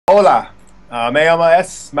Hola, me llamo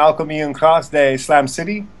Malcolm Ian Cross de Slam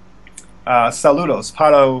City. Saludos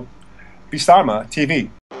para Bisarma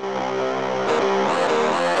TV.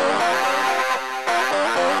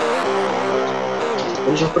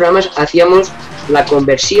 En esos programas hacíamos la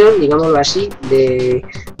conversión, digámoslo así, de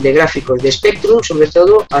gráficos de Spectrum, sobre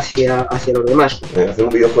todo hacia los demás. Hacer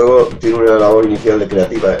un videojuego tiene una labor inicial de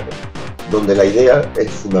creativa, donde la idea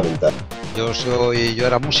es fundamental. Yo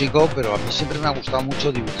era músico, pero a mí siempre me ha gustado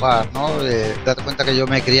mucho dibujar, ¿no? Date cuenta que yo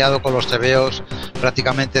me he criado con los tebeos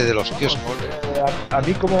prácticamente de los kioscos. A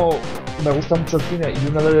mí, como me gusta mucho el cine y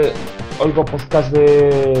oigo podcast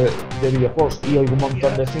de videojuegos y oigo un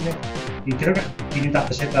montón de cine. Y creo que 500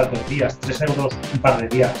 pesetas 2 días, 3 euros un par de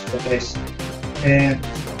días o 3.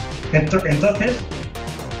 Entonces...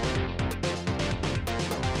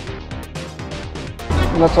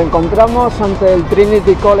 Nos encontramos ante el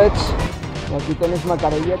Trinity College. Aquí tenéis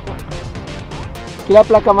Macarelleta. Aquí la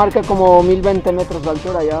placa marca como 1020 metros de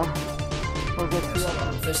altura ya.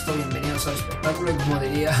 Baloncesto, bienvenidos al espectáculo y como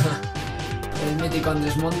diría el mítico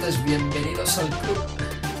Andrés Montes, bienvenidos al club.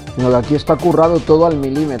 No, aquí está currado todo al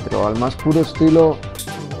milímetro, al más puro estilo.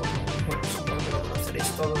 Bueno, supongo que lo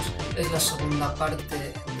conoceréis todos. Es la segunda parte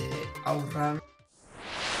de Outrun.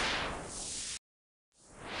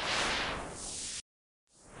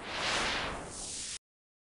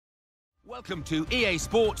 Welcome to EA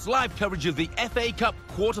Sports live coverage of the FA Cup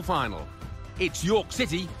quarter-final. It's York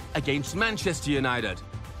City against Manchester United.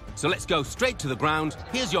 So let's go straight to the ground.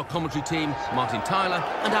 Here's your commentary team, Martin Tyler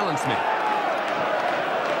and Alan Smith.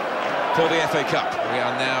 For the FA Cup, we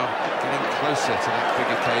are now getting closer to that big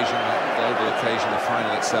occasion, that global occasion, the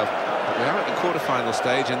final itself. But we are at the quarter-final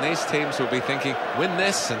stage, and these teams will be thinking, win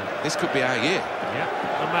this, and this could be our year. Yeah,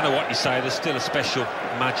 no matter what you say, there's still a special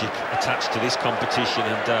magic attached to this competition,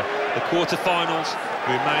 and the quarter-finals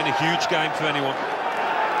remain a huge game for anyone.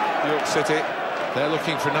 York City, they're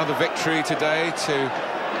looking for another victory today to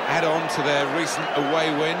add on to their recent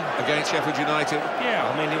away win against Sheffield United. Yeah,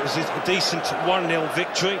 I mean, it was a decent 1-0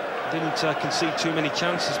 victory. Didn't concede too many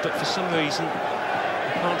chances, but for some reason,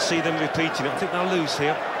 I can't see them repeating it. I think they'll lose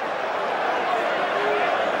here.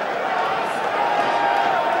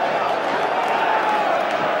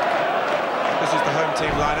 This is the home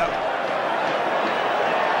team lineup.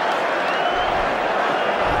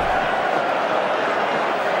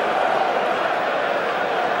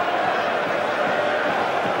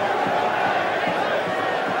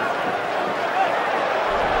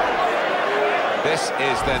 This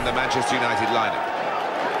is then the Manchester United lineup.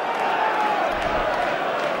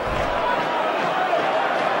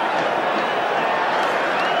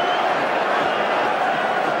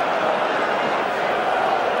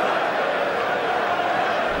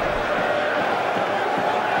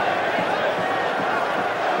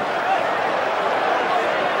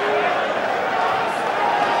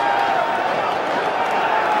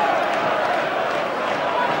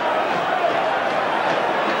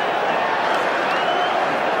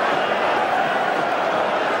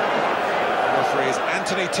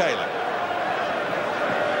 Taylor.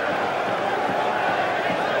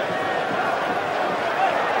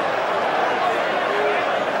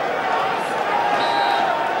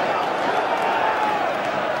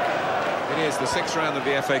 It is the 6th round of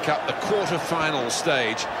the FA Cup, the quarter-final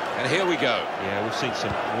stage, and here we go. Yeah, we've seen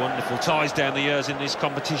some wonderful ties down the years in this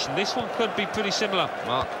competition. This one could be pretty similar.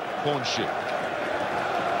 Mark Hornshoe.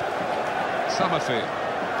 Summerfield.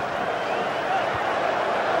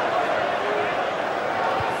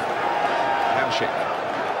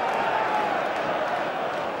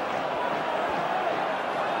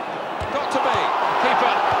 Got to be.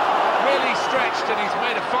 Keeper really stretched and he's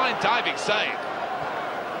made a fine diving save.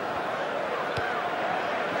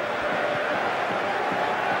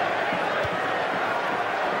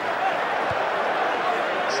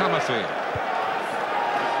 Summerfield.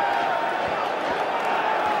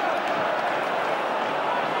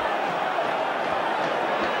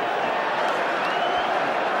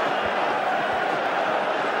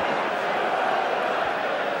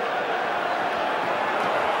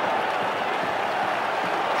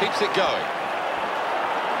 Keeps it going.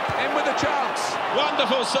 In with a chance.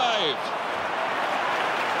 Wonderful save.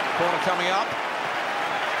 Corner coming up.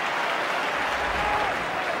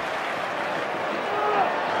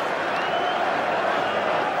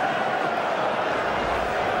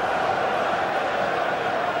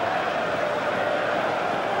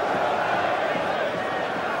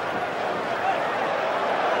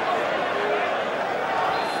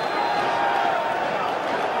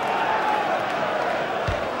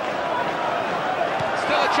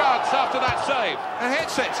 After that save, and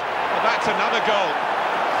hits it. Well, that's another goal.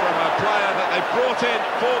 from a player that they brought in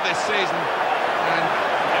for this season, and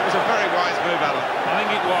it was a very wise move, Alan. I think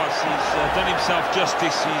it was. He's done himself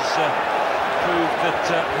justice. He's proved that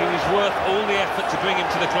he was worth all the effort to bring him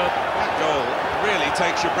to the club. That goal really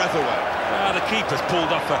takes your breath away. The keeper's pulled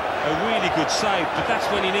off a really good save, but that's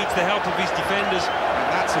when he needs the help of his defenders. And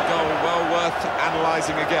that's a goal well worth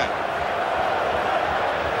analysing again.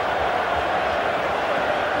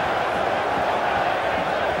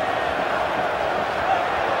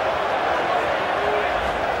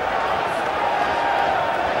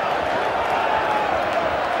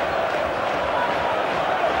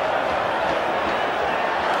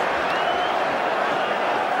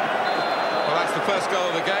 First goal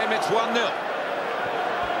of the game, it's 1-0.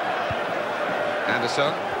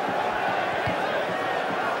 Anderson.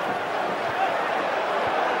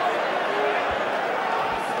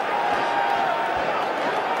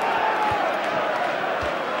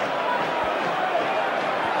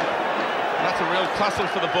 That's a real tussle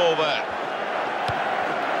for the ball there.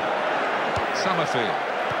 Summerfield.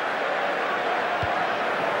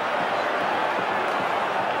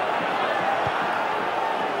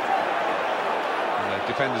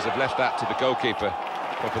 Defenders have left that to the goalkeeper.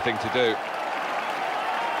 Proper thing to do.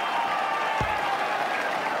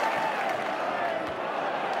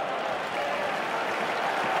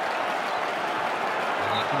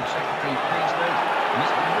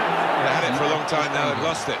 They had it for a long time now, they've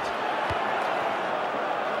lost it.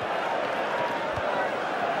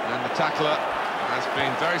 And the tackler has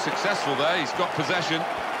been very successful there, he's got possession.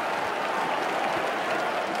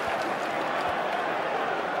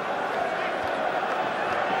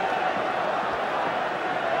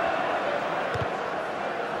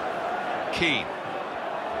 Keane.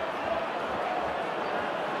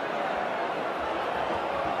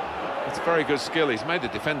 It's very good skill. He's made the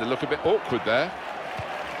defender look a bit awkward there.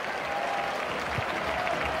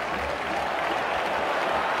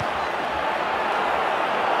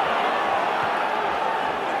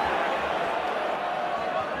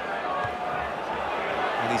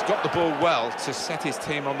 And he's got the ball well to set his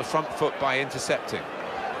team on the front foot by intercepting.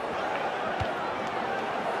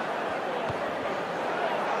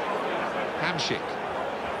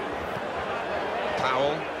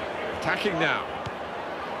 Powell attacking now.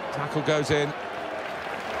 Tackle goes in.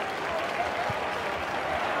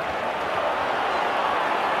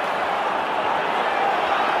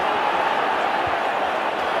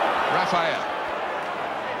 Raphael.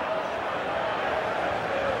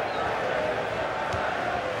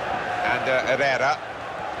 And Herrera.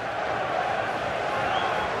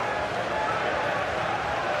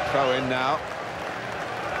 Throw in now.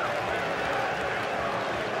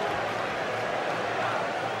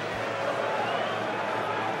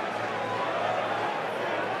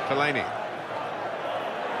 Fellaini.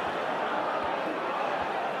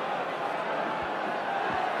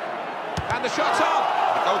 And the shot's on!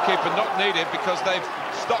 The goalkeeper not needed because they've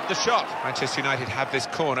stopped the shot. Manchester United have this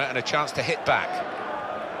corner and a chance to hit back.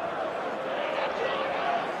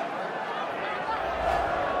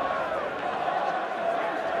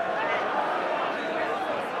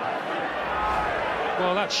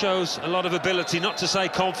 Well, that shows a lot of ability, not to say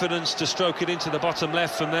confidence, to stroke it into the bottom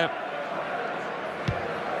left from there.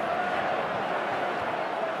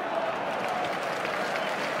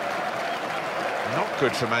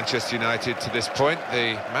 Good for Manchester United to this point.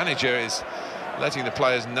 The manager is letting the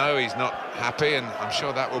players know he's not happy, and I'm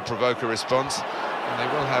sure that will provoke a response, and they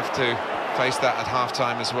will have to face that at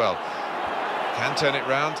half-time as well. Can turn it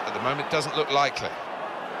round, at the moment doesn't look likely.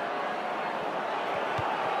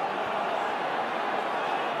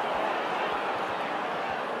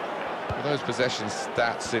 Well, those possession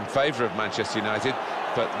stats in favour of Manchester United,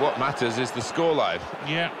 but what matters is the scoreline.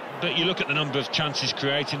 Yeah. But you look at the number of chances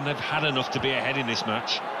created, and they've had enough to be ahead in this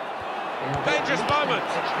match. Dangerous moment.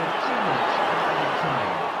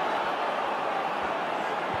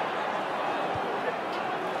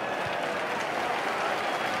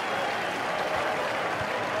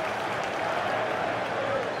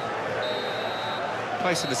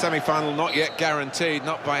 Place in the semi-final not yet guaranteed,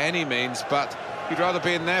 not by any means, but you'd rather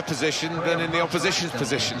be in their position than in the opposition's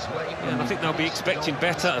position. Yeah, and I think they'll be expecting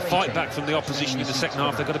better, a fight back from the opposition in the second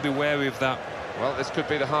half. They've got to be wary of that. Well, this could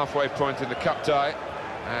be the halfway point in the cup tie,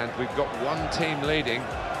 and we've got one team leading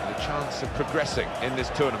and a chance of progressing in this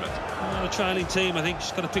tournament. Well, the trailing team, I think,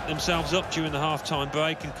 just got to pick themselves up during the half-time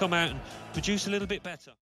break and come out and produce a little bit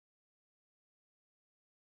better.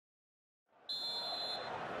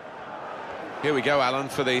 Here we go, Alan,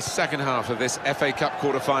 for the second half of this FA Cup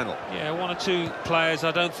quarter-final. Yeah, one or two players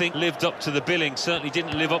I don't think lived up to the billing, certainly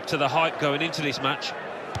didn't live up to the hype going into this match.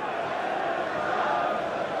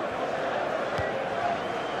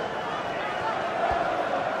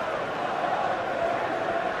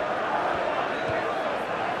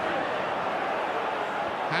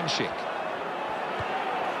 Hamsik.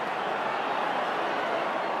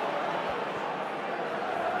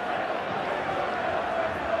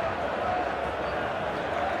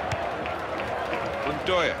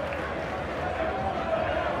 Undoya.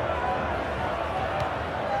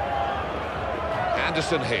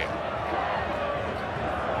 Anderson here.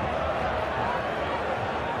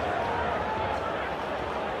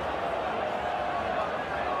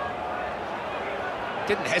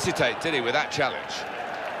 Didn't hesitate, did he, with that challenge?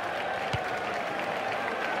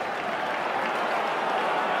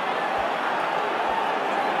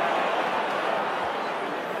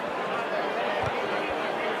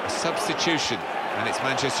 A substitution, and it's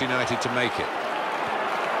Manchester United to make it.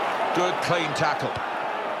 Good, clean tackle.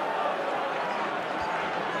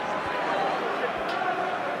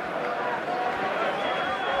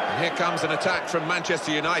 And here comes an attack from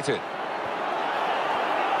Manchester United.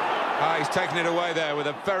 Ah, he's taken it away there with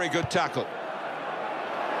a very good tackle.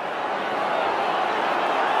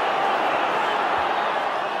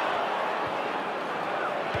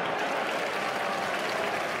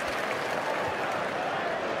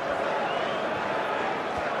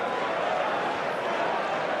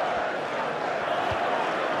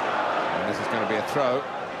 And this is going to be a throw.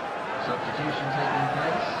 Substitution taking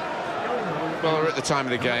place. Well, we're at the time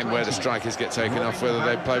of the game where the strikers get taken off, whether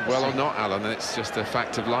they played well or not, Alan, and it's just a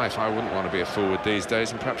fact of life. I wouldn't want to be a forward these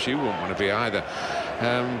days, and perhaps you wouldn't want to be either.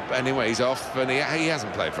 Anyway, he's off, and he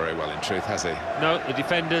hasn't played very well, in truth, has he? No, the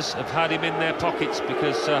defenders have had him in their pockets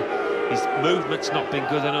because his movement's not been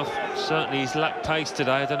good enough. Certainly he's lacked pace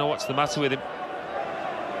today. I don't know what's the matter with him.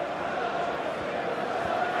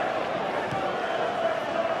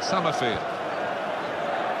 Summerfield.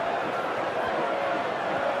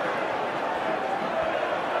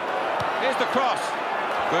 Here's the cross.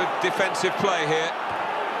 Good defensive play here.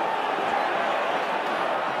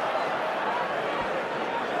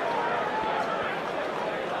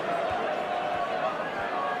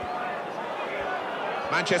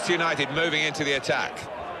 Manchester United moving into the attack.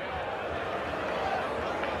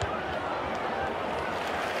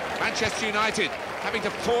 Manchester United having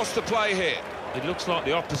to force the play here. It looks like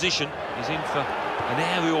the opposition is in for an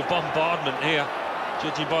aerial bombardment here,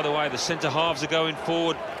 judging by the way the centre-halves are going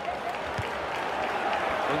forward.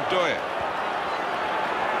 Undoya.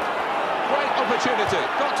 Great opportunity,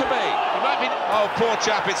 got to be. It might be. Oh, poor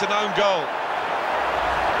chap, it's an own goal.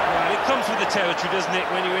 Well, it comes with the territory, doesn't it,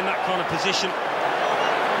 when you're in that kind of position?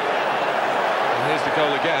 And here's the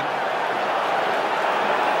goal again.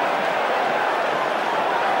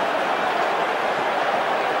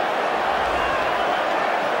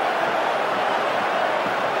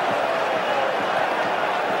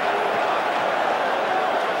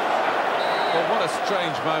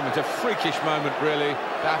 Strange moment, a freakish moment really,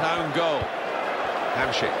 that own goal.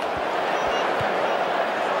 Hamsik.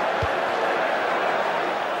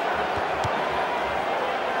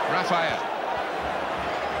 Raphael.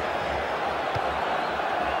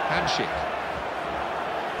 Hamsik.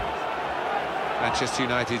 Manchester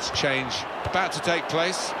United's change about to take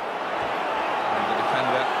place. And the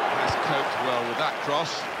defender has coped well with that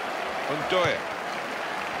cross. Undoya.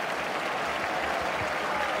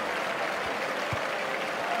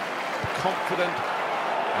 Confident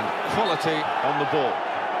and quality on the ball.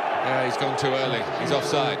 Yeah, he's gone too early. He's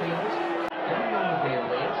offside.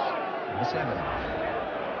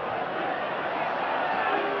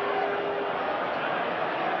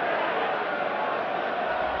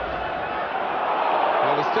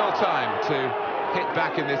 Well, there's still time to hit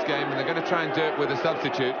back in this game, and they're going to try and do it with a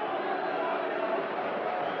substitute.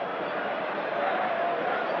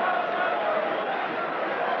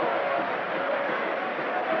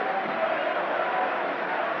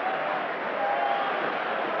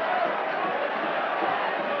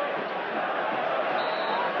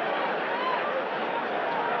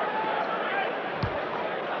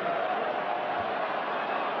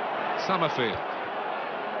 Summerfield.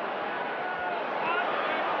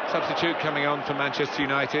 Substitute coming on for Manchester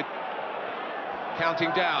United.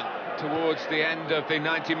 Counting down towards the end of the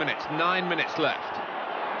 90 minutes. 9 minutes left.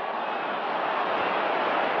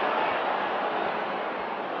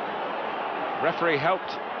 Referee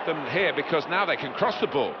helped them here because now they can cross the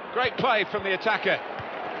ball. Great play from the attacker.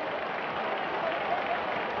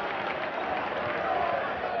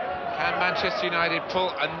 Can Manchester United pull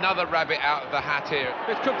another rabbit out of the hat here?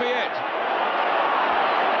 This could be it.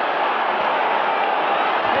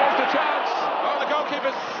 Here's the chance. Oh, the goalkeeper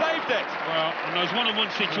saved it. Well, in those one-on-one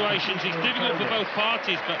situations, it's difficult for both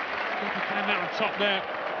parties, but I think he came out on top there.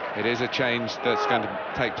 It is a change that's going to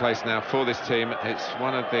take place now for this team. It's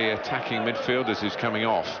one of the attacking midfielders who's coming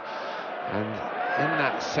off. And in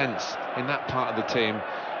that sense, in that part of the team,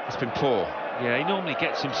 It's been poor. Yeah, he normally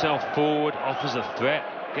gets himself forward, offers a threat,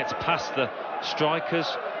 gets past the strikers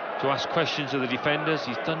to ask questions of the defenders.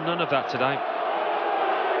 He's done none of that today.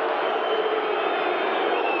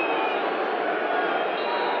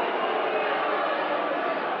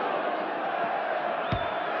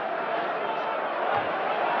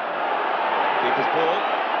 Keeper's ball.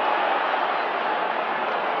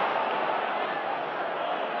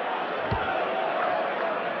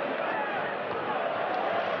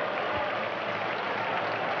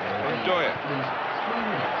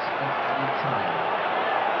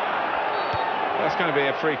 That's going to be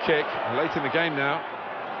a free kick late in the game now.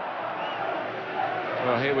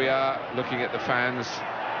 Well, here we are looking at the fans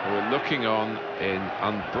who are looking on in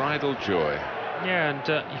unbridled joy. Yeah, and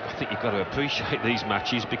I think you've got to appreciate these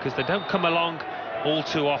matches because they don't come along all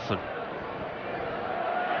too often.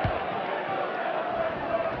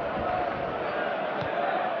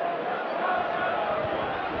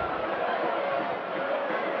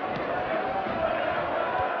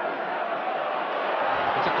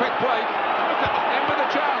 It's a quick break. Look at him with a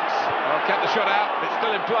chance. Oh, kept the shot out. It's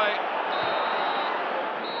still in play.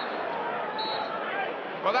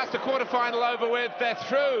 Well, that's the quarter-final over with. They're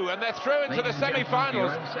through, and they're through into the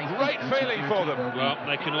semi-finals. Great feeling for them. Well,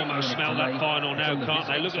 they can almost smell that final now, can't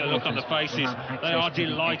they? Look at the look on the faces. They are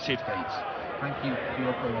delighted.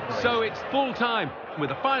 So it's full time, with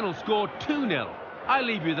the final score 2-0. I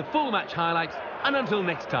leave you the full match highlights, and until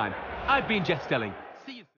next time, I've been Jeff Stelling.